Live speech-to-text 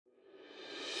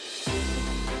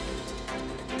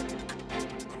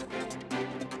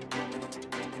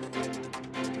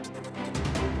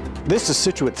This is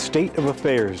Scituate State of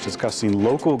Affairs, discussing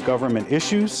local government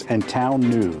issues and town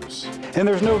news. And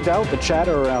there's no doubt the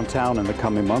chatter around town in the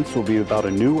coming months will be about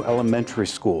a new elementary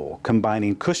school,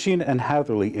 combining Cushing and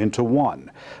Hatherley into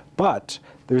one. But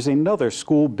there's another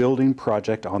school building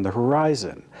project on the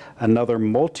horizon, another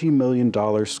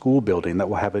multi-million-dollar school building that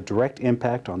will have a direct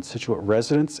impact on Scituate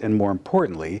residents and, more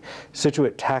importantly,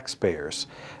 Scituate taxpayers.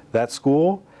 That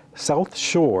school? South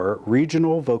Shore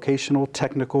Regional Vocational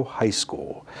Technical High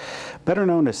School, better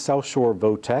known as South Shore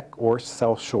VOTech or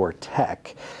South Shore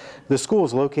Tech. The school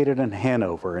is located in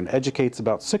Hanover and educates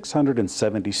about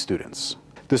 670 students.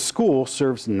 The school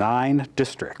serves 9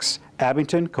 districts: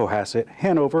 Abington, Cohasset,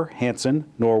 Hanover, Hanson,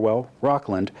 Norwell,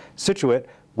 Rockland, Scituate,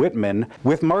 Whitman,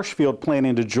 with Marshfield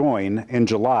planning to join in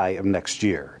July of next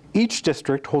year. Each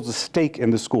district holds a stake in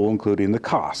the school, including the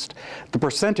cost. The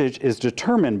percentage is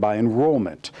determined by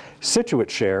enrollment.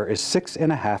 Scituate's share is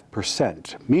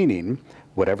 6.5%, meaning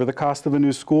whatever the cost of a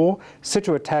new school,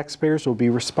 Scituate taxpayers will be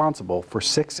responsible for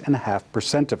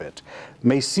 6.5% of it.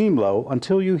 May seem low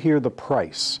until you hear the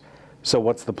price. So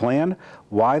what's the plan?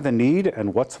 Why the need,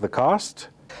 and what's the cost?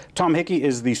 Tom Hickey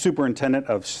is the superintendent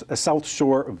of South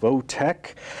Shore VOTech.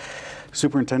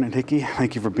 Superintendent Hickey,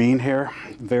 thank you for being here.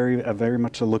 Very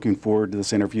much looking forward to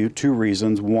this interview. 2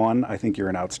 reasons. One, I think you're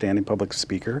an outstanding public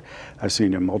speaker. I've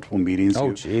seen you in multiple meetings.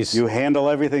 Oh, geez. You handle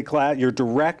everything, you're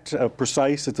direct,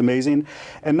 precise, it's amazing.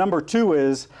 And number 2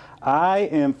 is, I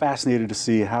am fascinated to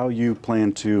see how you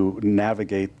plan to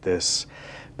navigate this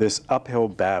uphill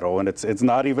battle, and it's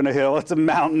not even a hill, it's a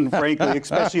mountain, frankly,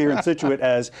 especially here in Scituate,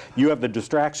 as you have the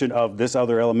distraction of this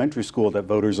other elementary school that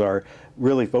voters are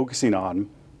really focusing on.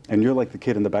 And you're like the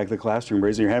kid in the back of the classroom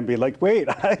raising your hand and being like, wait,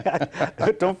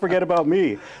 don't forget about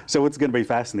me. So it's going to be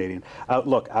fascinating.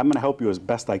 Look, I'm going to help you as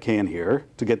best I can here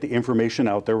to get the information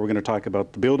out there. We're going to talk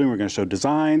about the building. We're going to show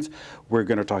designs. We're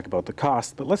going to talk about the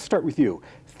cost. But let's start with you.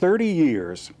 30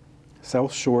 years,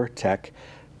 South Shore Tech.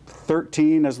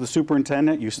 13 as the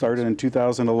superintendent. You started in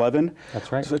 2011.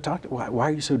 That's right. So why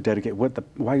are you so dedicated?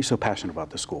 Why are you so passionate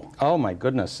about this school? Oh my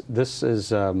goodness, this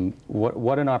is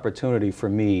what an opportunity for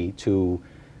me to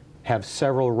have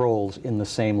several roles in the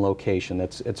same location.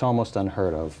 It's almost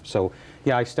unheard of. So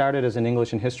yeah, I started as an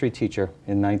English and history teacher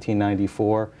in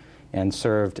 1994 and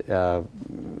served,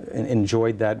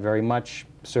 enjoyed that very much,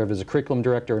 served as a curriculum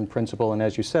director and principal, and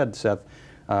as you said, Seth,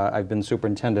 I've been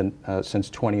superintendent since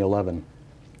 2011.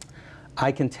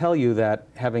 I can tell you that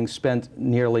having spent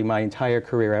nearly my entire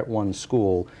career at one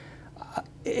school,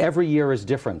 every year is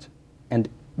different. And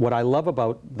what I love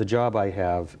about the job I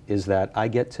have is that I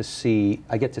get to see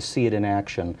it in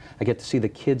action. I get to see the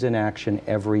kids in action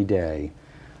every day.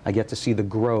 I get to see the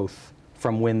growth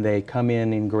from when they come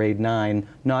in grade 9,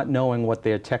 not knowing what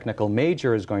their technical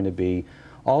major is going to be,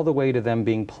 all the way to them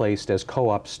being placed as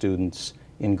co-op students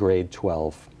in grade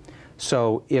 12.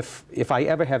 So if I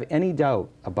ever have any doubt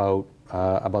about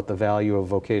the value of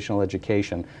vocational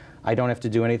education, I don't have to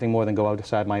do anything more than go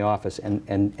outside my office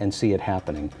and see it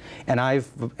happening. And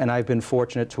I've been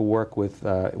fortunate to work with,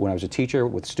 when I was a teacher,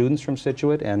 with students from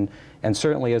Scituate, and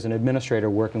certainly as an administrator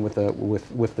working with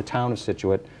the town of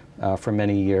Scituate for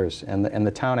many years. And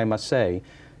the town, I must say,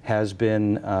 has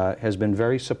been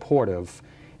very supportive.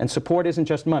 And support isn't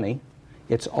just money;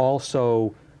 it's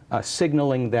also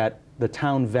signaling that the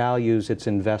town values its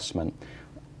investment.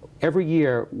 Every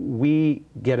year, we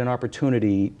get an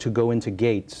opportunity to go into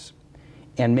Gates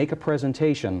and make a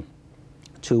presentation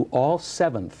to all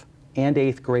 7th and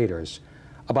 8th graders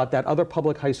about that other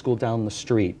public high school down the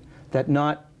street that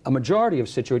not a majority of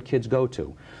Scituate kids go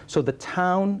to. So the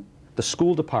town, the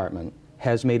school department,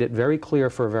 has made it very clear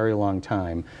for a very long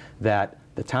time that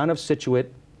the town of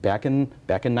Scituate, back in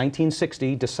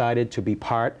 1960, decided to be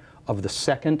part of the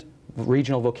 2nd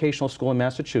regional vocational school in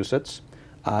Massachusetts.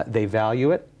 They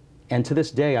value it. And to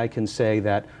this day, I can say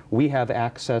that we have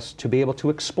access to be able to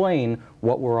explain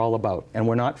what we're all about. And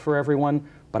we're not for everyone,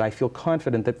 but I feel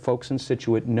confident that folks in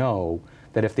Scituate know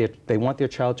that if they want their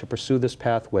child to pursue this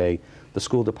pathway, the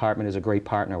school department is a great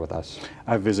partner with us.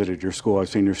 I've visited your school. I've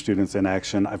seen your students in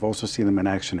action. I've also seen them in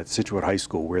action at Scituate High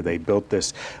School, where they built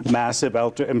this massive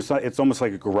it's almost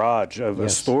like a garage, a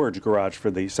storage garage for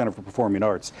the Center for Performing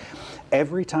Arts.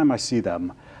 Every time I see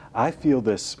them, I feel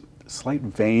this slight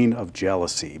vein of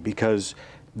jealousy, because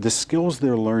the skills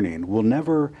they're learning will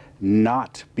never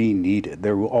not be needed.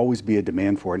 There will always be a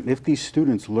demand for it. And if these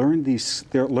students learn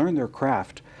their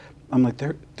craft, I'm like,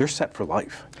 they're set for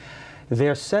life.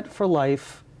 They're set for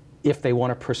life if they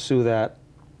want to pursue that.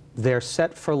 They're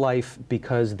set for life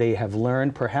because they have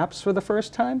learned, perhaps for the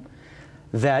first time,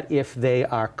 that if they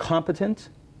are competent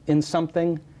in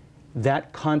something,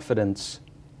 that confidence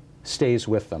stays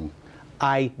with them.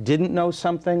 I didn't know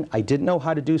something, I didn't know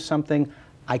how to do something,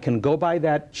 I can go by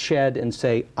that shed and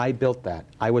say, I built that,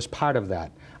 I was part of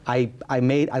that. I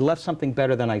left something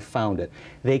better than I found it.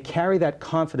 They carry that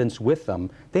confidence with them.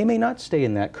 They may not stay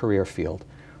in that career field,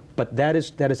 but that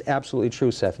is absolutely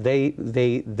true, Seth.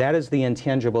 That is the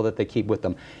intangible that they keep with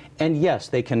them. And yes,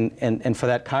 they can, and for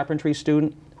that carpentry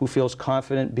student who feels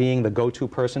confident being the go-to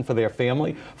person for their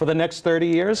family for the next 30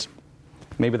 years,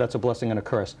 maybe that's a blessing and a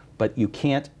curse, but you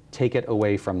can't take it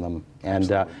away from them.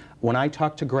 And when I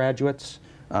talk to graduates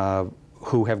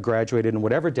who have graduated in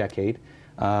whatever decade,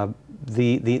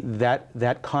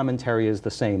 that commentary is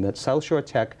the same, that South Shore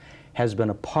Tech has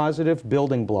been a positive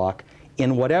building block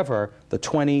in whatever the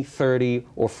 20, 30,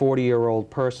 or 40-year-old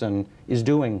person is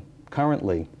doing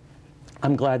currently.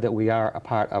 I'm glad that we are a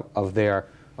part of their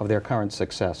current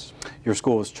success. Your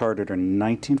school was chartered in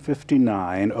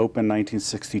 1959, opened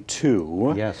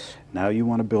 1962. Yes. Now you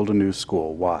want to build a new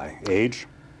school. Why? Age?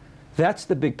 That's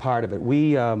the big part of it.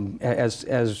 We,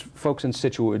 as folks in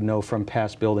Scituate would know from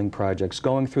past building projects,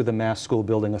 going through the Mass School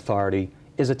Building Authority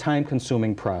is a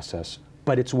time-consuming process.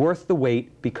 But it's worth the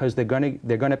wait because they're going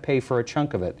to pay for a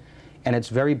chunk of it. And it's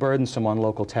very burdensome on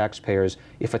local taxpayers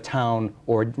if a town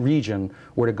or region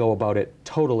were to go about it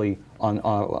totally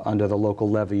under the local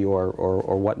levy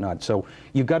or whatnot. So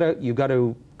you've got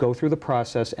to go through the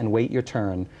process and wait your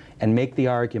turn and make the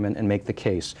argument and make the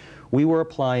case. We were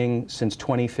applying since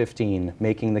 2015,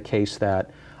 making the case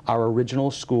that our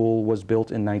original school was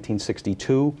built in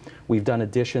 1962. We've done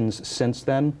additions since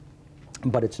then,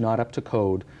 but it's not up to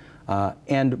code.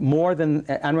 And more than,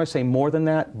 I'm going to say more than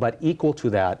that, but equal to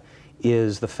that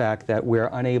is the fact that we're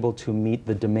unable to meet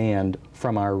the demand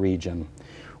from our region.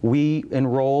 We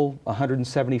enroll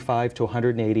 175 to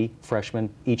 180 freshmen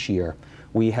each year.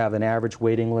 We have an average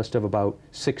waiting list of about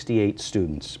 68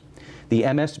 students. The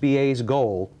MSBA's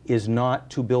goal is not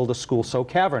to build a school so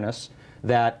cavernous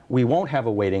that we won't have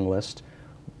a waiting list.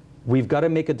 We've got to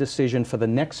make a decision for the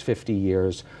next 50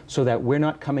 years so that we're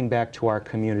not coming back to our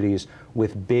communities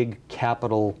with big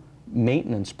capital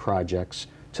maintenance projects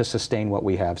to sustain what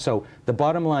we have. So the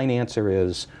bottom line answer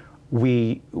is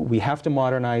we have to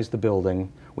modernize the building.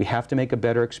 We have to make a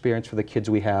better experience for the kids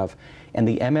we have. And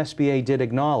the MSBA did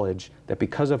acknowledge that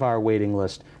because of our waiting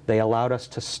list, they allowed us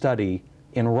to study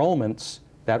enrollments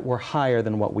that were higher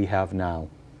than what we have now.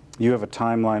 You have a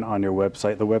timeline on your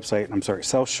website. The website, I'm sorry,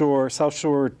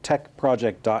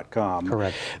 southshoretechproject.com.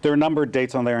 Correct. There are a number of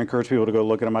dates on there. I encourage people to go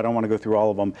look at them. I don't want to go through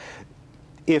all of them.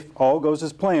 If all goes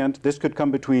as planned, this could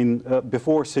come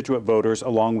before Scituate voters,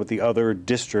 along with the other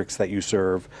districts that you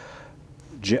serve,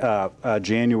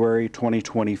 January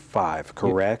 2025,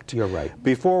 correct? You're right.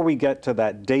 Before we get to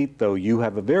that date, though, you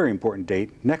have a very important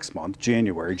date next month,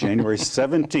 January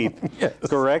 17th, Yes.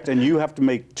 correct? And you have to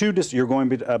make you're going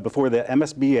before the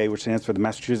MSBA, which stands for the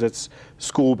Massachusetts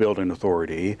School Building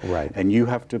Authority. Right. And you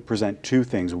have to present two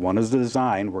things. One is the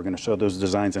design. We're going to show those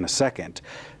designs in a second.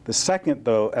 The second,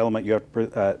 though, element you have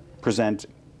to present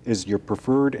is your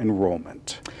preferred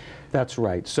enrollment. That's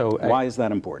right. So why is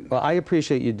that important? Well, I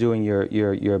appreciate you doing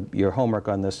your homework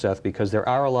on this, Seth, because there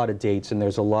are a lot of dates and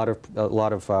there's a lot of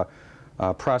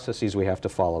processes we have to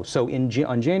follow. So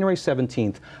on January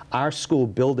 17th, our school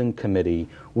building committee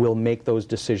will make those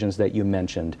decisions that you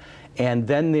mentioned. And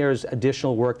then there's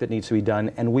additional work that needs to be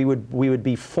done, and we would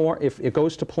be if it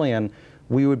goes to plan,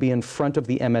 we would be in front of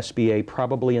the MSBA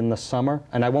probably in the summer.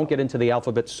 And I won't get into the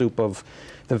alphabet soup of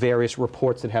the various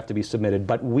reports that have to be submitted,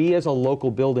 but we as a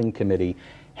local building committee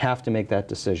have to make that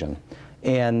decision.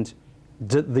 And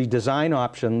the design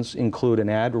options include an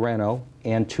ad reno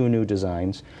and 2 new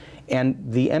designs. And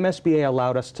the MSBA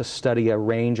allowed us to study a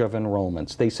range of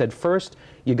enrollments. They said, first,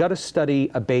 you got to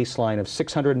study a baseline of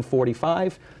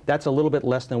 645. That's a little bit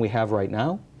less than we have right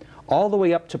now, all the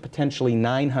way up to potentially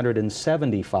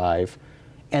 975.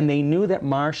 And they knew that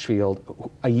Marshfield,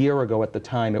 a year ago at the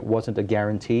time, it wasn't a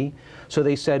guarantee. So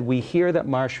they said, we hear that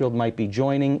Marshfield might be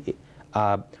joining.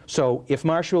 So if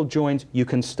Marshfield joins, you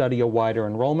can study a wider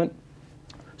enrollment.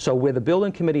 So where the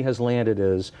building committee has landed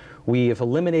is we have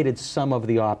eliminated some of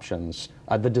the options,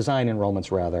 the design enrollments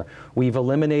rather. We've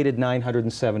eliminated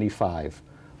 975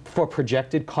 for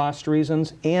projected cost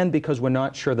reasons and because we're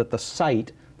not sure that the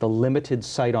site, the limited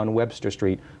site on Webster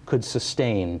Street, could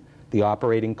sustain the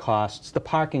operating costs, the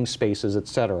parking spaces,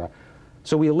 etc.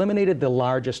 So we eliminated the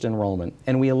largest enrollment,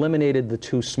 and we eliminated the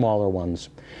 2 smaller ones.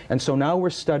 And so now we're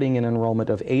studying an enrollment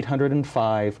of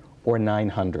 805 or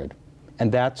 900.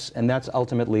 And that's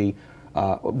ultimately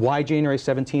why January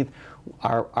 17th.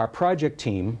 Our project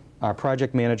team, our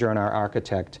project manager and our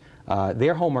architect,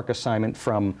 their homework assignment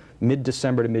from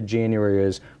mid-December to mid-January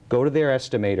is go to their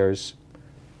estimators,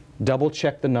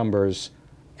 double-check the numbers,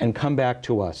 and come back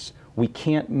to us. We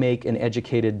can't make an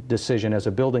educated decision as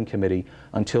a building committee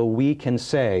until we can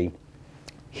say,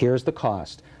 here's the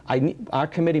cost. Our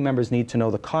committee members need to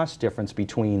know the cost difference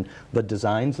between the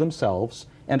designs themselves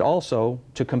and also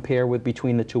to compare with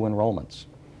between the two enrollments.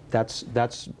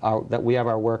 That we have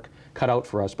our work cut out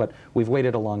for us, but we've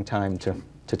waited a long time to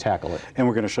tackle it. And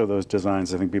we're going to show those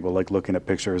designs. I think people like looking at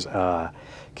pictures,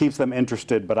 keeps them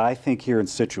interested. But I think here in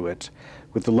Scituate,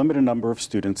 with the limited number of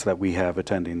students that we have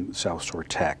attending South Shore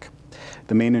Tech,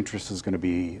 the main interest is going to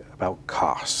be about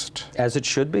cost. As it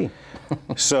should be.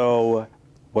 So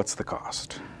what's the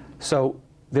cost? So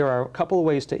there are a couple of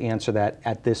ways to answer that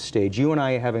at this stage. You and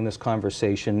I are having this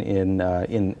conversation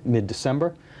in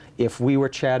mid-December. If we were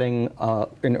chatting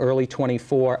in early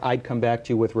 24, I'd come back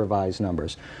to you with revised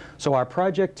numbers. So our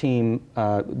project team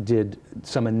did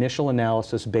some initial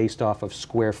analysis based off of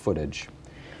square footage.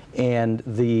 And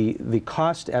the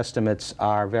cost estimates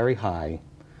are very high.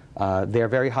 They're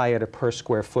very high at a per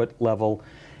square foot level.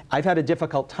 I've had a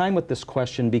difficult time with this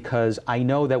question because I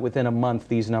know that within a month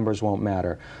these numbers won't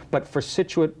matter. But for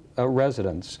Scituate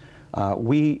residents,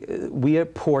 we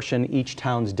apportion each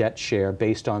town's debt share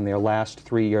based on their last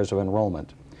 3 years of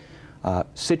enrollment.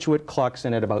 Scituate clocks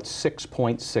in at about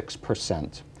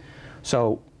 6.6%.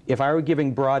 So if I were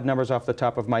giving broad numbers off the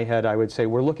top of my head, I would say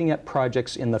we're looking at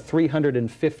projects in the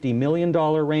 $350 million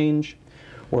range.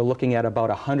 We're looking at about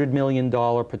 $100 million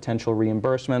potential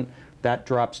reimbursement. That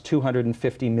drops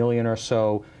 $250 million or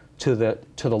so to the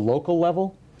local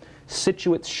level.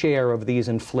 Scituate's share of these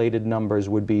inflated numbers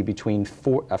would be between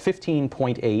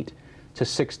 15.8 to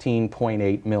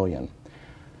 16.8 million.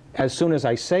 As soon as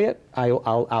I say it,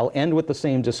 I'll end with the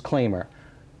same disclaimer.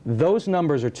 Those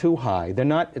numbers are too high. They're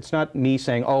not. It's not me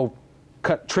saying, oh,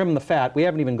 trim the fat. We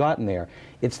haven't even gotten there.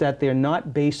 It's that they're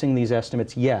not basing these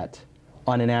estimates yet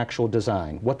on an actual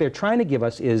design. What they're trying to give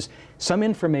us is some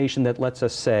information that lets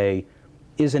us say,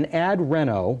 is an ad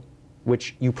reno,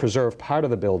 which you preserve part of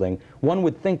the building, one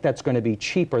would think that's going to be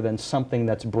cheaper than something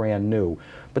that's brand new.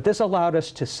 But this allowed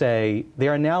us to say,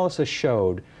 their analysis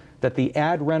showed that the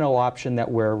ad reno option that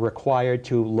we're required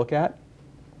to look at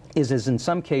is in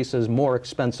some cases more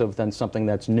expensive than something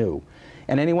that's new.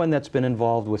 And anyone that's been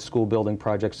involved with school building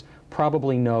projects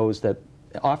probably knows that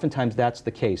oftentimes that's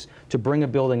the case. To bring a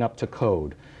building up to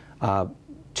code,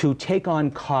 to take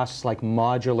on costs like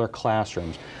modular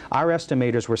classrooms. Our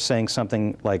estimators were saying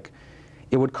something like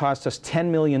it would cost us $10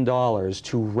 million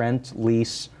to rent,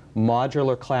 lease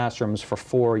modular classrooms for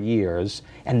 4 years,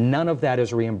 and none of that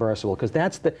is reimbursable, because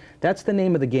that's the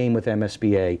name of the game with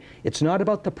MSBA. It's not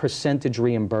about the percentage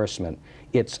reimbursement.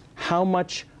 It's how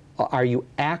much are you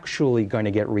actually going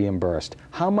to get reimbursed?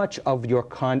 How much of your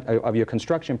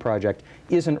construction project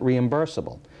isn't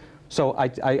reimbursable? So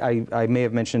I may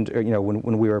have mentioned,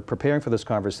 when we were preparing for this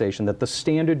conversation, that the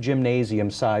standard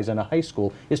gymnasium size in a high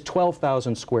school is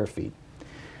 12,000 square feet.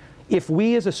 If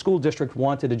we as a school district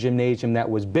wanted a gymnasium that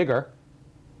was bigger,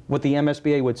 what the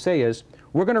MSBA would say is,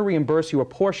 we're going to reimburse you a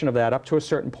portion of that up to a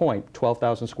certain point,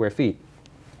 12,000 square feet.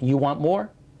 You want more?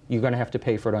 You're going to have to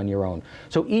pay for it on your own.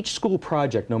 So each school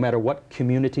project, no matter what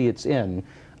community it's in,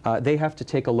 they have to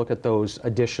take a look at those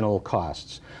additional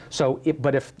costs. So,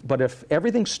 but if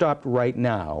everything stopped right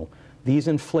now, these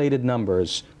inflated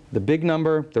numbers, the big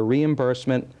number, the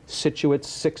reimbursement, Scituate,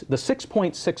 the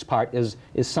 6.6 part is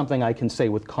something I can say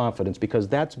with confidence because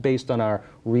that's based on our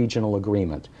regional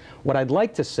agreement. What I'd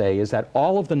like to say is that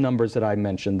all of the numbers that I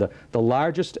mentioned, the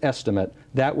largest estimate,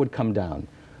 that would come down.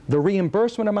 The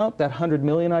reimbursement amount, that $100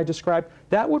 million I described,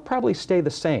 that would probably stay the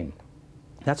same.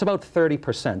 That's about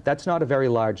 30%. That's not a very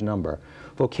large number.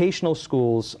 Vocational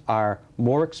schools are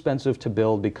more expensive to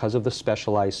build because of the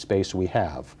specialized space we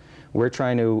have. We're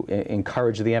trying to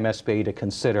encourage the MSBA to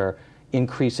consider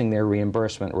increasing their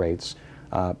reimbursement rates.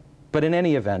 But in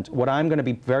any event, what I'm going to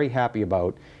be very happy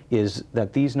about is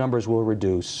that these numbers will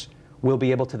reduce. We'll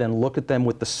be able to then look at them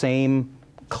with the same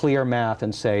clear math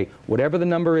and say, whatever the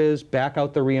number is, back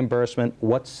out the reimbursement,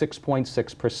 what's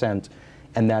 6.6%,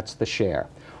 and that's the share.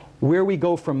 Where we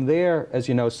go from there, as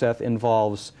you know, Seth,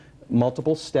 involves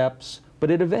multiple steps, but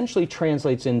it eventually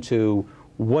translates into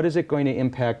what is it going to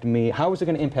impact me? How is it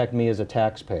going to impact me as a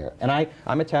taxpayer? And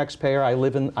I'm a taxpayer. I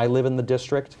live in the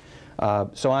district,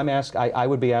 so I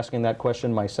would be asking that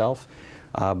question myself.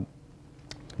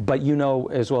 But you know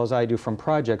as well as I do from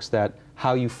projects that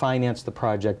how you finance the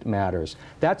project matters.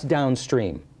 That's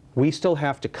downstream. We still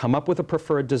have to come up with a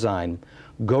preferred design,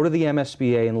 go to the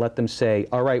MSBA and let them say,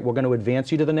 all right, we're going to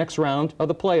advance you to the next round of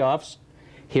the playoffs.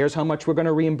 Here's how much we're going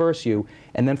to reimburse you.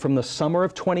 And then from the summer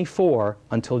of 24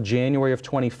 until January of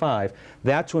 25,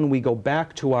 that's when we go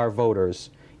back to our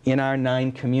voters in our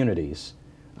 9 communities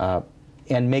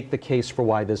and make the case for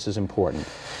why this is important.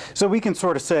 So we can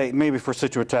sort of say, maybe for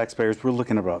Scituate taxpayers, we're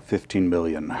looking at about 15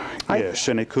 million-ish,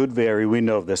 and it could vary. We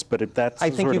know this, but if that's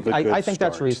sort of a good I think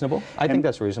that's start. reasonable. I think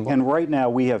that's reasonable. And right now,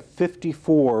 we have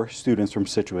 54 students from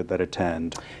Scituate that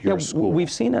attend your school.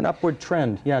 We've seen an upward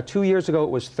trend. Yeah, 2 years ago it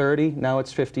was 30, now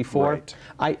it's 54.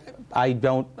 Right. I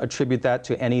don't attribute that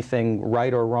to anything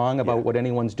right or wrong about what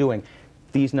anyone's doing.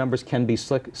 These numbers can be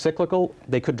cyclical.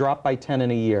 They could drop by 10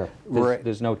 in a year.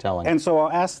 There's no telling. And so I'll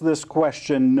ask this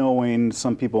question knowing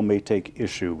some people may take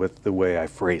issue with the way I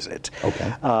phrase it.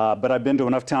 Okay. But I've been to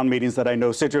enough town meetings that I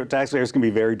know Scituate taxpayers can be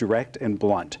very direct and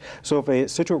blunt. So if a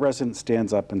Scituate resident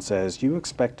stands up and says, you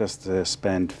expect us to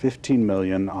spend $15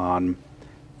 million on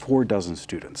 4 dozen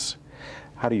students,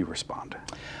 how do you respond?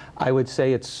 I would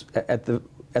say it's, at the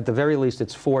very least,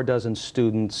 it's 4 dozen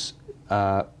students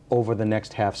over the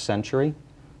next half century,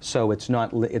 so it's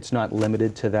not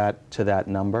limited to that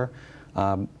number.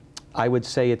 I would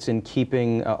say it's in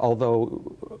keeping,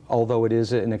 although it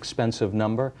is an expensive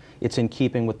number, it's in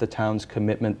keeping with the town's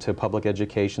commitment to public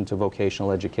education, to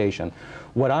vocational education.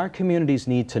 What our communities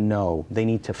need to know, they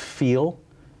need to feel,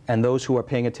 and those who are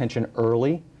paying attention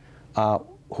early,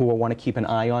 who want to keep an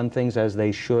eye on things as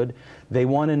they should, they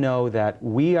want to know that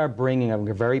we are bringing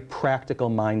a very practical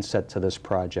mindset to this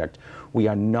project. We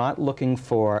are not looking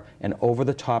for an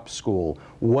over-the-top school.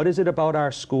 What is it about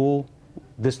our school,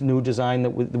 this new design, that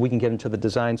we can get into the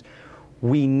designs?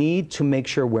 We need to make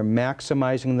sure we're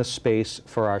maximizing the space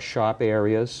for our shop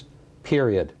areas,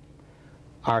 period.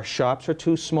 Our shops are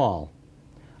too small.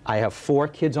 I have 4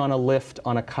 kids on a lift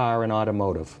on a car and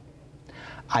automotive.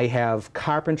 I have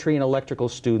carpentry and electrical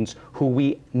students who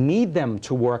we need them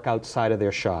to work outside of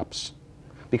their shops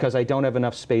because I don't have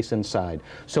enough space inside.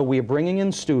 So we're bringing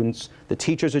in students. The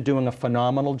teachers are doing a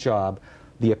phenomenal job.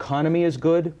 The economy is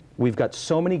good. We've got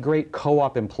so many great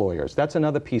co-op employers. That's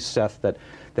another piece, Seth,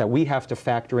 that we have to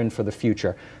factor in for the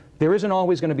future. There isn't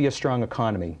always going to be a strong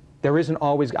economy. There isn't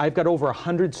always. I've got over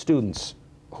 100 students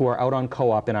who are out on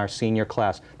co-op in our senior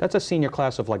class. That's a senior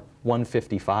class of like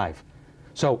 155.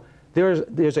 So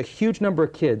there's a huge number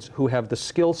of kids who have the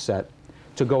skill set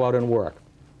to go out and work.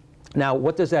 Now,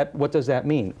 what does that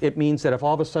mean? It means that if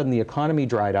all of a sudden the economy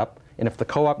dried up and if the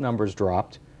co-op numbers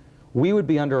dropped, we would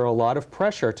be under a lot of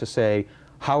pressure to say,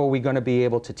 how are we going to be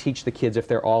able to teach the kids if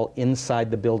they're all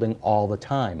inside the building all the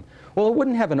time? Well, it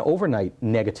wouldn't have an overnight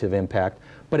negative impact,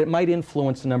 but it might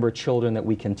influence the number of children that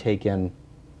we can take in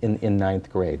 9th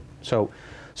grade.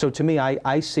 So to me,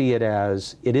 I see it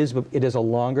as it is a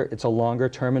longer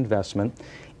term investment,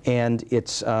 and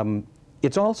it's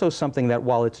also something that,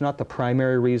 while it's not the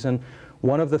primary reason,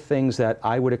 one of the things that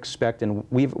I would expect, and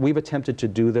we've attempted to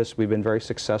do this, we've been very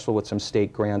successful with some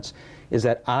state grants, is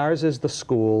that ours is the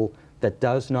school that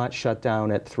does not shut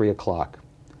down at 3 o'clock,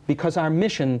 because our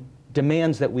mission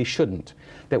demands that we shouldn't,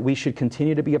 that we should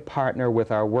continue to be a partner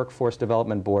with our workforce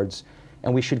development boards.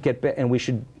 And we should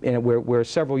we're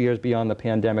several years beyond the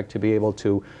pandemic to be able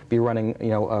to be running,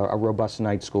 a robust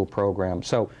night school program.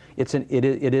 So it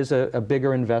is a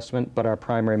bigger investment, but our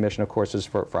primary mission, of course, is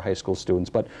for high school students.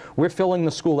 But we're filling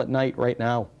the school at night right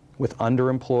now with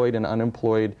underemployed and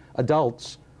unemployed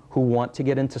adults who want to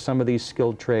get into some of these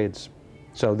skilled trades.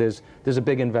 So there's a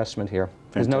big investment here.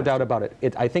 Fantastic. There's no doubt about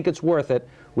it. I think it's worth it.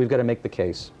 We've got to make the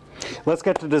case. Let's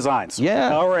get to designs.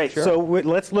 Yeah. All right. Sure. So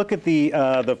let's look at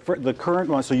the current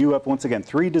one. So you have, once again,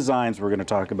 3 designs we're going to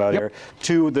talk about here.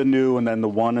 2 the new, and then the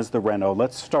 1 is the reno.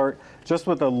 Let's start just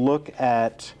with a look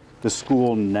at the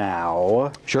school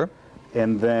now. Sure.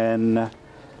 And then,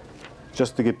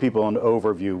 just to give people an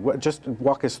overview, just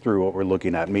walk us through what we're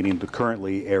looking at, meaning the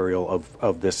currently aerial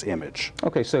of this image.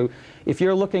 Okay, so if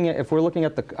we're looking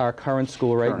at our current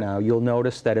school right now, you'll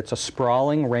notice that it's a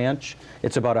sprawling ranch.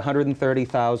 It's about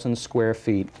 130,000 square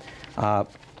feet.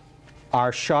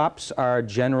 Our shops are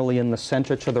generally in the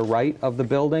center to the right of the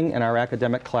building, and our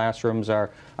academic classrooms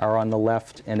are on the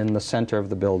left and in the center of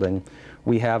the building.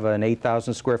 We have an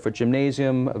 8,000 square foot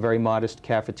gymnasium, a very modest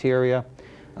cafeteria.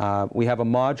 We have a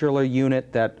modular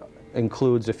unit that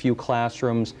includes a few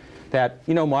classrooms that,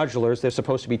 modulars, they're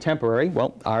supposed to be temporary.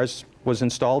 Well, ours was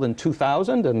installed in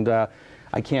 2000, and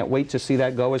I can't wait to see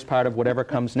that go as part of whatever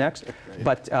comes next.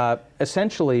 But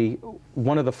essentially,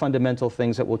 one of the fundamental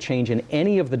things that will change in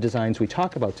any of the designs we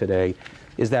talk about today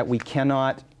is that we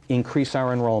cannot increase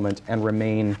our enrollment and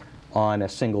remain on a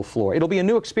single floor. It'll be a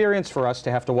new experience for us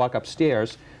to have to walk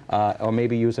upstairs or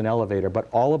maybe use an elevator, but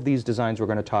all of these designs we're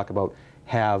going to talk about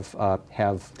have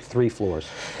 3 floors.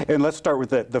 And let's start with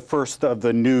the first of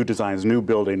the new designs, new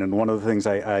building. And one of the things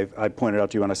I pointed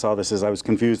out to you when I saw this is I was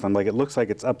confused. I'm like, it looks like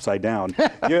it's upside down.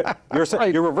 You're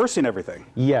reversing everything.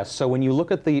 Yes. So when you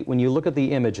look at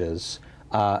the images,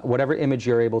 whatever image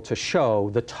you're able to show,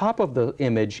 the top of the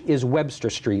image is Webster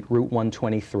Street, Route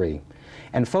 123.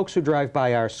 And folks who drive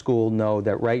by our school know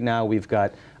that right now we've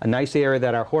got a nice area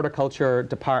that our horticulture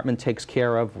department takes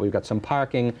care of. We've got some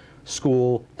parking,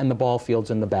 school, and the ball fields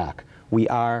in the back. We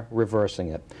are reversing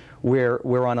it.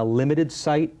 We're on a limited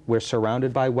site. We're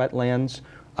surrounded by wetlands.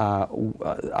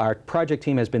 Our project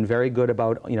team has been very good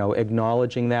about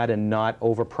acknowledging that and not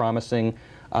overpromising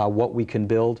what we can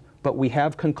build. But we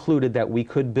have concluded that we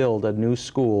could build a new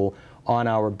school on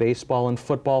our baseball and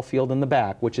football field in the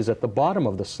back, which is at the bottom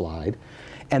of the slide.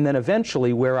 And then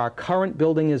eventually, where our current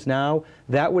building is now,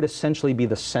 that would essentially be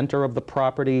the center of the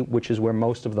property, which is where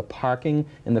most of the parking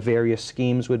and the various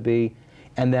schemes would be.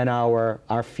 And then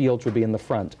our fields would be in the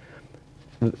front.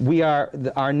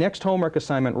 Our next homework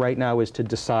assignment right now is to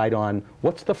decide on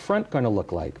what's the front going to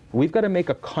look like. We've got to make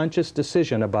a conscious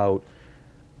decision about,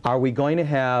 are we going to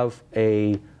have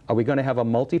a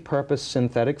multi-purpose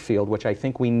synthetic field, which I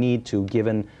think we need to,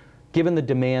 given the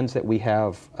demands that we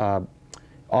have.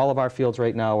 All of our fields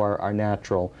right now are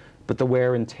natural, but the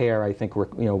wear and tear, I think,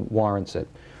 warrants it.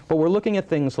 But we're looking at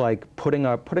things like putting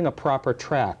a proper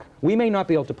track. We may not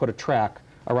be able to put a track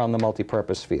around the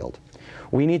multi-purpose field.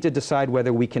 We need to decide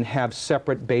whether we can have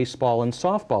separate baseball and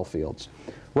softball fields.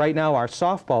 Right now, our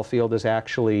softball field is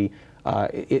actually,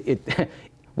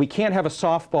 we can't have a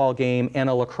softball game and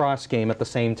a lacrosse game at the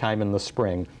same time in the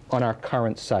spring on our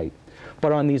current site.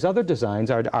 But on these other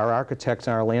designs, our architects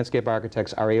and our landscape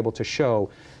architects are able to show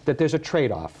that there's a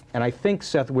trade-off. And I think,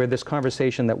 Seth, where this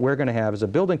conversation that we're going to have as a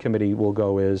building committee will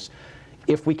go is,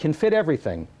 if we can fit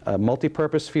everything, a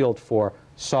multi-purpose field for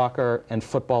soccer and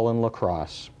football and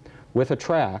lacrosse with a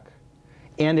track,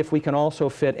 and if we can also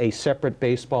fit a separate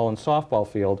baseball and softball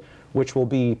field, which will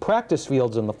be practice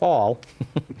fields in the fall,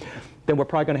 then we're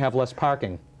probably going to have less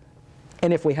parking.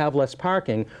 And if we have less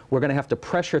parking, we're going to have to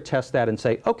pressure test that and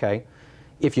say, okay,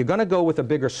 if you're going to go with a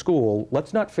bigger school,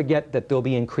 let's not forget that there'll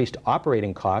be increased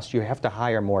operating costs. You have to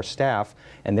hire more staff,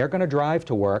 and they're going to drive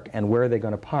to work, and where are they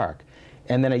going to park?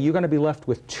 And then are you going to be left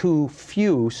with too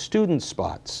few student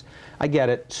spots? I get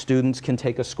it. Students can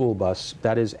take a school bus.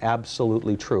 That is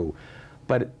absolutely true.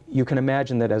 But you can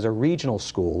imagine that as a regional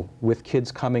school, with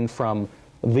kids coming from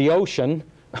the ocean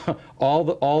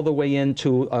all the way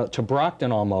into to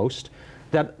Brockton almost,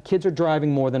 that kids are driving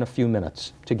more than a few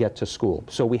minutes to get to school.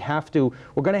 So we're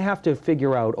going to have to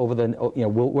figure out over the,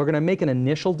 we're going to make an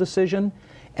initial decision,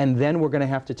 and then we're going to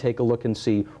have to take a look and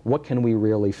see what can we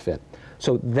really fit.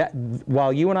 So that,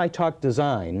 while you and I talk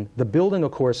design, the building,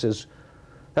 of course,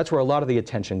 that's where a lot of the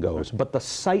attention goes. But the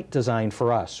site design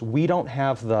for us, we don't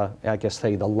have the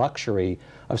luxury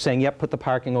of saying, yep, put the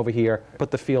parking over here,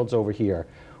 put the fields over here.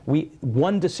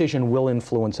 One decision will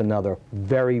influence another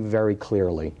very, very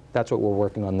clearly. That's what we're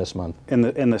working on this month. And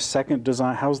the second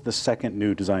design, how's the second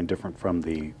new design different from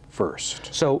the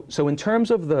first? So in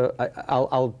terms of the,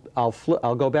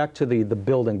 I'll go back to the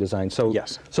building design. So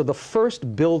yes. So the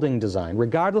first building design,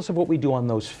 regardless of what we do on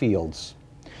those fields,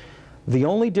 the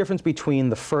only difference between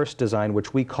the first design,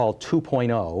 which we call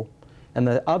 2.0, and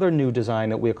the other new design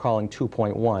that we're calling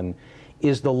 2.1,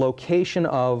 is the location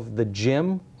of the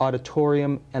gym,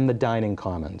 auditorium, and the dining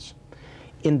commons.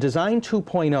 In Design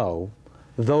 2.0,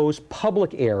 those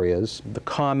public areas, the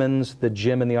commons, the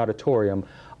gym, and the auditorium,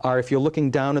 are, if you're looking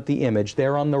down at the image,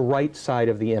 they're on the right side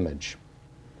of the image.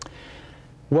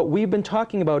 What we've been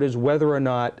talking about is whether or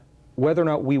not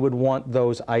we would want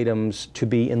those items to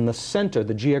be in the center,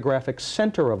 the geographic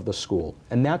center of the school.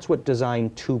 And that's what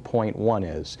Design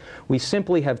 2.1 is. We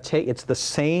simply have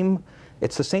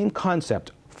it's the same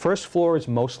concept. First floor is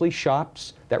mostly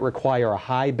shops that require a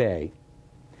high bay.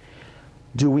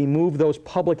 Do we move those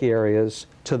public areas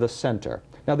to the center?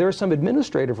 Now, there are some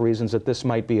administrative reasons that this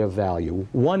might be of value.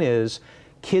 One is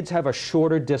kids have a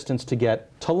shorter distance to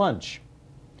get to lunch.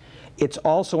 It's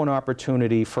also an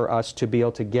opportunity for us to be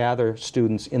able to gather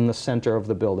students in the center of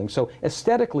the building. So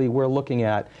aesthetically, we're looking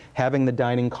at having the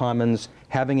dining commons,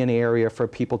 having an area for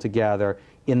people to gather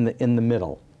in the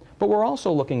middle. But we're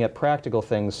also looking at practical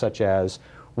things such as,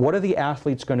 what are the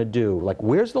athletes going to do? Like,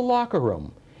 where's the locker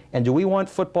room? And do we want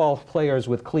football players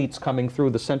with cleats coming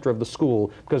through the center of the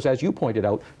school? Because as you pointed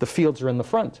out, the fields are in the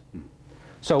front.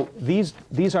 So these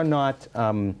are not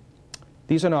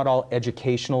all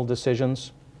educational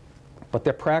decisions, but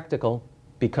they're practical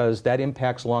because that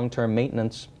impacts long-term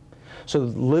maintenance. So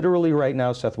literally right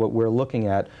now, Seth, what we're looking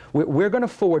at, we're going to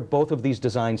forward both of these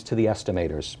designs to the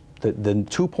estimators the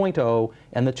 2.0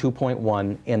 and the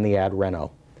 2.1 and the ad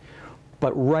reno.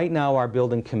 But right now our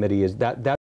building committee is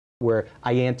that's where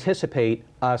I anticipate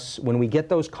us, when we get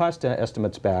those cost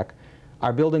estimates back,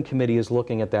 our building committee is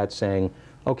looking at that saying,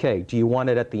 okay, do you want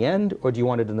it at the end or do you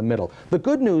want it in the middle? The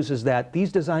good news is that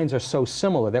these designs are so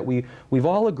similar that we've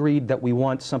all agreed that we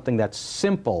want something that's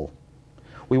simple.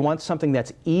 We want something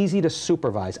that's easy to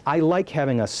supervise. I like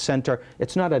having a center.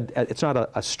 It's not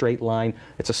a straight line.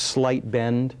 It's a slight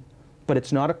bend, but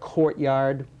it's not a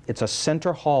courtyard. It's a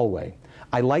center hallway.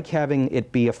 I like having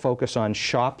it be a focus on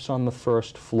shops on the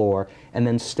first floor and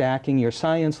then stacking your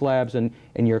science labs and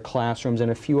your classrooms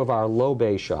and a few of our low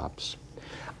bay shops.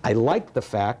 I like the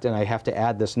fact, and I have to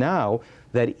add this now,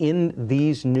 that in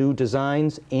these new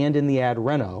designs and in the ad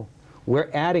reno, we're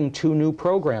adding 2 new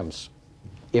programs.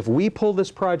 If we pull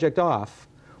this project off,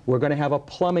 we're going to have a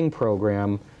plumbing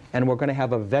program and we're going to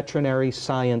have a veterinary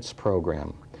science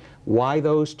program. Why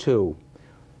those 2?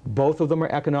 Both of them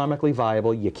are economically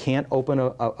viable. You can't open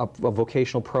a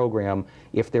vocational program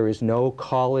if there is no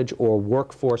college or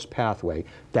workforce pathway.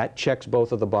 That checks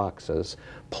both of the boxes.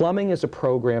 Plumbing is a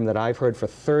program that I've heard for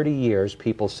 30 years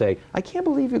people say, I can't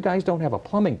believe you guys don't have a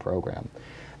plumbing program.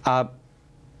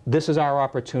 This is our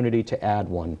opportunity to add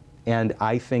one, and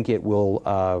I think it will.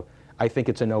 I think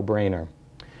it's a no-brainer.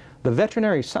 The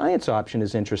veterinary science option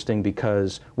is interesting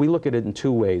because we look at it in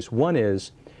 2 ways. One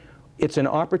is, it's an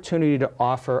opportunity to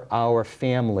offer our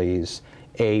families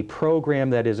a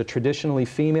program that is a traditionally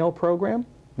female program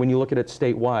when you look at it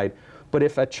statewide. But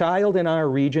if a child in our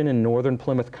region in northern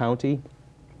Plymouth County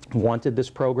wanted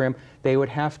this program, they would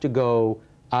have to go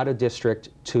out of district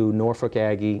to Norfolk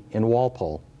Aggie in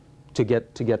Walpole to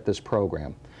get this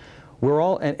program. We're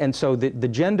all, and so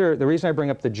the reason I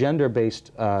bring up the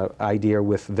gender-based idea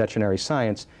with veterinary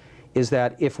science is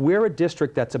that if we're a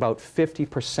district that's about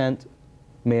 50%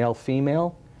 male,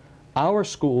 female, our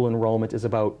school enrollment is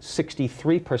about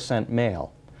 63%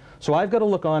 male. So I've got to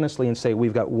look honestly and say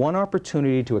we've got one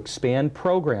opportunity to expand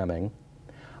programming.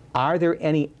 Are there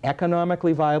any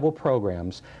economically viable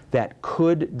programs that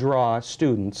could draw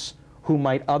students who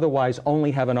might otherwise only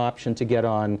have an option to get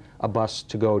on a bus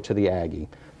to go to the Aggie?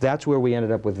 That's where we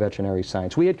ended up with veterinary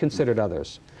science. We had considered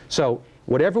others. So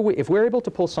if we're able to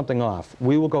pull something off,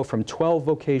 we will go from 12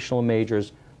 vocational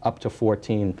majors up to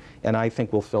 14, and I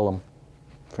think we'll fill them.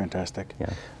 Fantastic.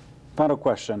 Yeah. Final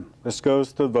question. This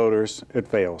goes to the voters. It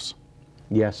fails.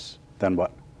 Yes. Then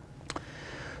what?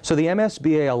 So the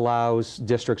MSBA allows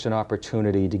districts an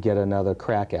opportunity to get another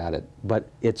crack at it, but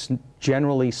it's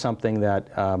generally something that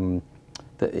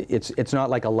it's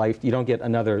not like a life. You don't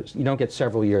get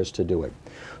several years to do it.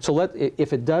 So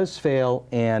if it does fail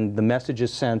and the message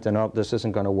is sent and, oh, this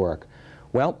isn't going to work,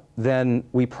 well, then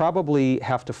we probably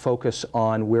have to focus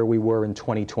on where we were in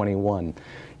 2021.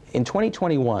 In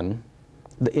 2021,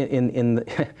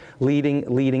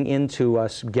 leading into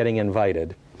us getting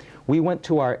invited, we went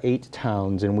to our 8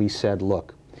 towns and we said,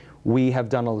 look, we have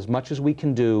done as much as we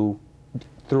can do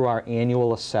through our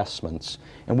annual assessments.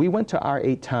 And we went to our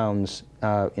 8 towns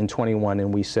in 21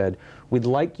 and we said, we'd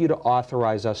like you to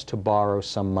authorize us to borrow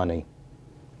some money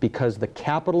because the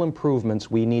capital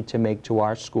improvements we need to make to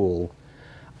our school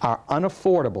are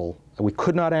unaffordable. We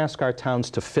could not ask our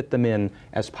towns to fit them in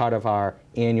as part of our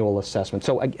annual assessment.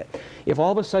 So if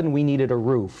all of a sudden we needed a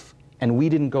roof and we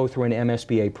didn't go through an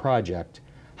MSBA project,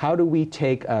 how do we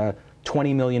take a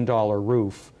 $20 million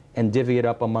roof and divvy it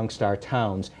up amongst our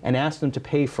towns and ask them to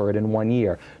pay for it in 1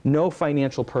 year? No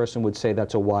financial person would say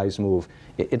that's a wise move.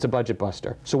 It's a budget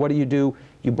buster. So what do?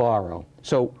 You borrow.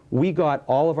 So we got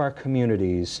all of our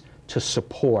communities to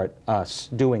support us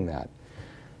doing that.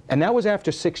 And that was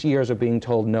after 6 years of being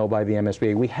told no by the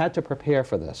MSBA. We had to prepare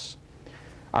for this.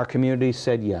 Our community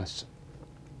said yes.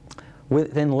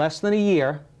 Within less than a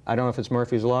year, I don't know if it's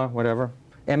Murphy's Law, whatever,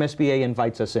 MSBA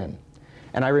invites us in.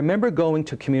 And I remember going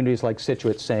to communities like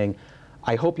Scituate saying,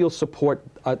 I hope you'll support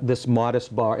this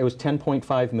modest bar. It was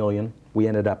 $10.5 million we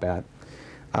ended up at.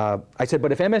 I said,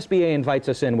 but if MSBA invites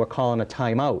us in, we're calling a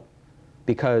timeout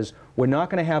because we're not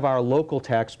going to have our local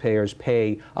taxpayers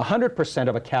pay 100%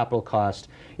 of a capital cost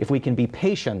if we can be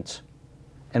patient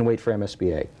and wait for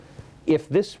MSBA. If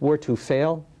this were to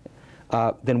fail,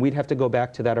 then we'd have to go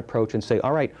back to that approach and say,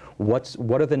 all right, what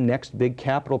are the next big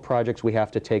capital projects we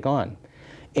have to take on?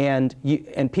 And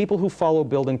people who follow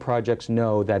building projects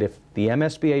know that if the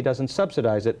MSBA doesn't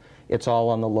subsidize it, it's all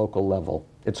on the local level.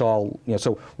 It's all,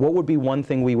 so what would be one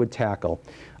thing we would tackle?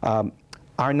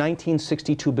 Our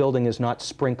 1962 building is not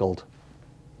sprinkled.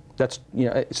 That's,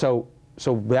 so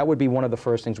that would be one of the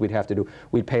first things we'd have to do.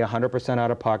 We'd pay 100%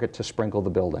 out of pocket to sprinkle the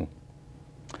building.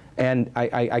 And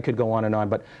I could go on,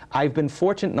 but I've been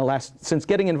fortunate in the since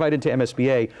getting invited to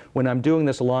MSBA, when I'm doing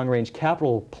this long-range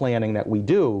capital planning that we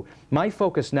do, my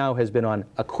focus now has been on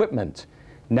equipment.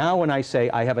 Now when I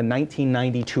say I have a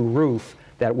 1992 roof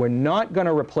that we're not going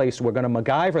to replace, we're going to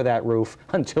MacGyver that roof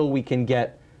until we can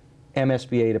get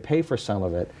MSBA to pay for some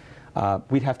of it,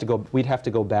 we'd have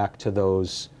to go back to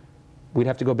those. We'd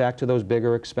have to go back to those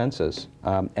bigger expenses,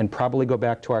 and probably go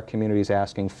back to our communities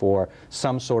asking for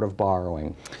some sort of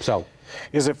borrowing. So,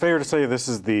 is it fair to say this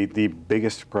is the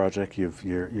biggest project you've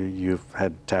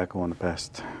had to tackle in the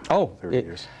past 30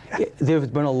 years? There's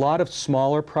been a lot of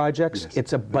smaller projects.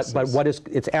 Yes,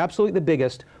 It's absolutely the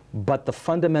biggest, but the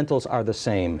fundamentals are the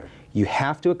same. Okay. You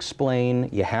have to explain,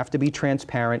 you have to be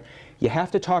transparent, you have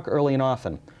to talk early and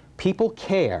often. People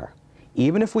care.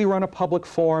 Even if we run a public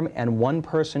forum and one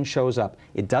person shows up,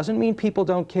 it doesn't mean people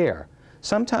don't care.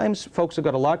 Sometimes folks have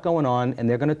got a lot going on and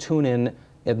they're going to tune in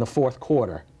the fourth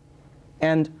quarter.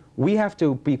 And we have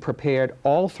to be prepared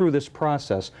all through this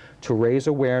process to raise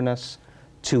awareness,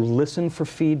 to listen for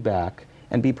feedback,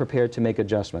 and be prepared to make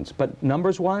adjustments. But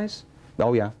numbers-wise,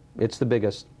 oh yeah, it's the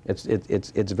biggest.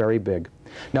 It's very big.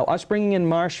 Now, us bringing in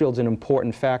Marshfield's an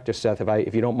important factor, Seth,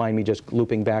 if you don't mind me just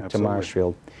looping back Absolutely. to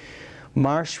Marshfield.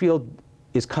 Marshfield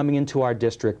is coming into our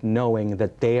district knowing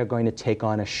that they are going to take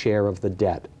on a share of the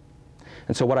debt.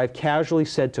 And so what I've casually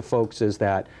said to folks is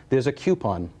that there's a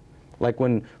coupon. Like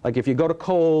if you go to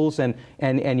Kohl's and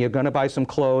you're going to buy some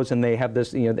clothes and they have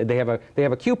this, they have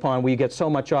a coupon where you get so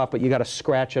much off, but you got to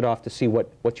scratch it off to see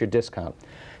what's your discount.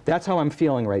 That's how I'm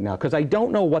feeling right now, because I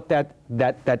don't know what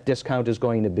that discount is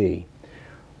going to be.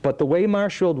 But the way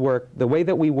Marshfield worked, the way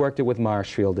that we worked it with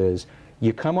Marshfield is,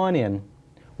 you come on in,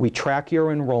 we track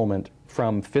your enrollment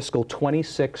from fiscal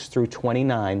 26 through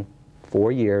 29,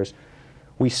 4 years.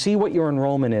 We see what your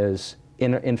enrollment is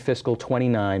in fiscal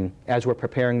 29 as we're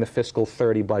preparing the fiscal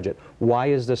 30 budget. Why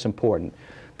is this important?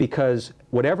 Because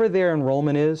whatever their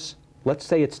enrollment is, let's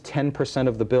say it's 10%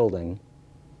 of the building,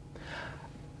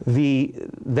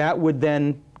 that would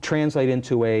then translate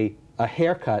into a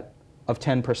haircut of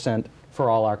 10% for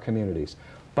all our communities.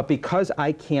 But because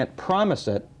I can't promise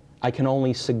it, I can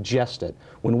only suggest it.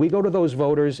 When we go to those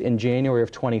voters in January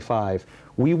of 25,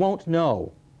 we won't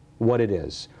know what it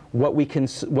is. What we can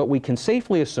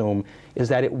safely assume is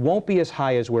that it won't be as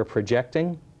high as we're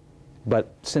projecting,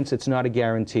 but since it's not a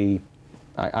guarantee,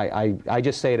 I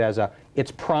just say it as it's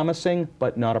promising,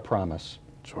 but not a promise.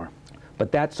 Sure.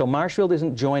 But so Marshfield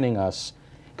isn't joining us,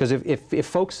 because if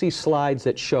folks see slides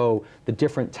that show the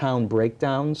different town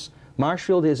breakdowns,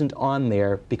 Marshfield isn't on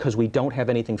there because we don't have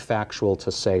anything factual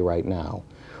to say right now.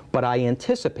 But I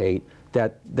anticipate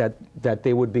that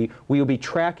we will be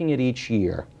tracking it each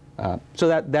year. So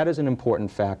that is an important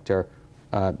factor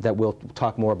that we'll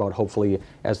talk more about, hopefully,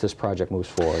 as this project moves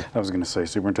forward. I was going to say,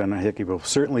 Superintendent Hickey, we'll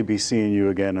certainly be seeing you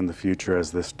again in the future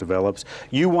as this develops.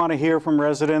 You want to hear from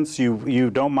residents?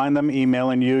 You don't mind them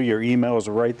emailing you? Your email is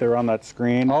right there on that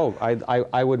screen. Oh,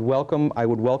 I would welcome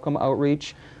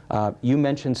outreach. You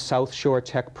mentioned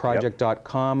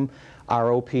SouthShoreTechProject.com. Our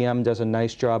OPM does a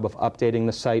nice job of updating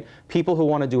the site. People who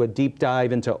want to do a deep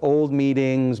dive into old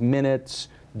meetings, minutes,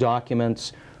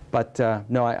 documents. But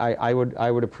no, I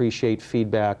would appreciate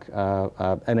feedback.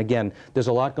 And again, there's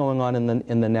a lot going on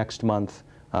in the next month.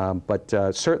 But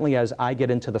certainly as I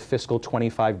get into the fiscal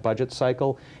 25 budget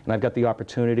cycle, and I've got the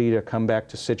opportunity to come back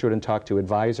to Scituate and talk to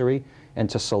advisory and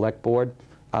to select board,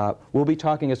 we'll be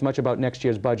talking as much about next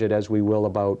year's budget as we will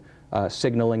about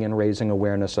signaling and raising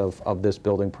awareness of this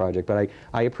building project. But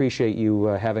I appreciate you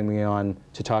having me on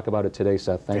to talk about it today,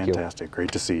 Seth. Thank you. Fantastic.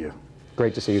 Great to see you.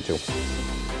 Great to see you too.